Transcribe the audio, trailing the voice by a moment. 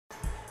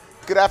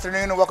Good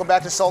afternoon and welcome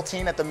back to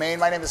Saltine at the Maine.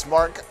 My name is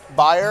Mark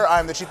Beyer.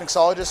 I'm the chief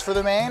mixologist for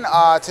the Maine.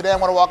 Today I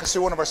want to walk us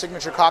through one of our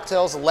signature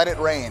cocktails, Let It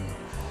Rain.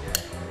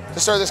 To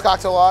start this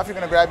cocktail off, you're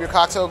going to grab your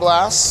cocktail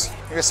glass.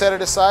 You're going to set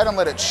it aside and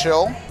let it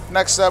chill.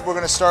 Next up, we're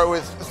going to start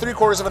with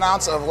 3/4 of an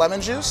ounce of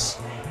lemon juice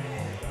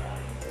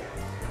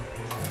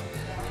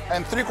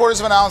and 3/4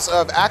 of an ounce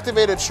of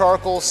activated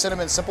charcoal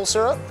cinnamon simple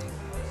syrup.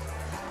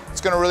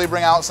 It's going to really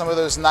bring out some of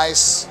those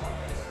nice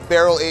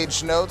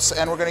barrel-aged notes,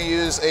 and we're going to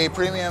use a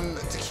premium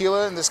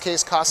tequila, in this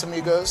case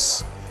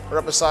Casamigos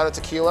Reposado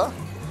tequila.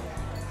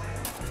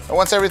 And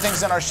once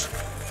everything's in our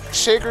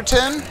shaker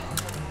tin,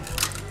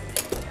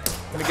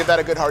 I'm going to give that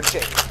a good hard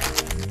shake.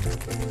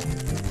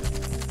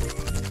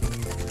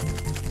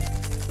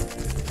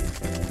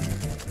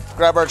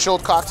 Grab our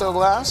chilled cocktail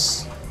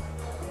glass,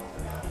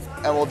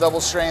 and we'll double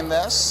strain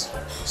this.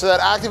 So that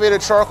activated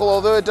charcoal,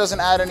 although it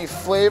doesn't add any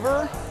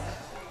flavor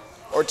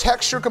or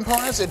texture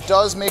components, it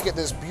does make it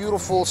this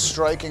beautiful,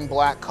 striking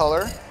black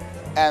color.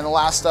 And the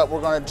last up,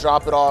 we're going to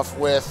drop it off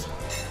with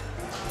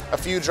a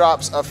few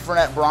drops of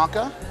Fernet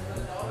Branca.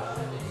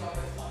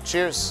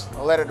 Cheers,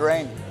 let it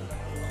rain.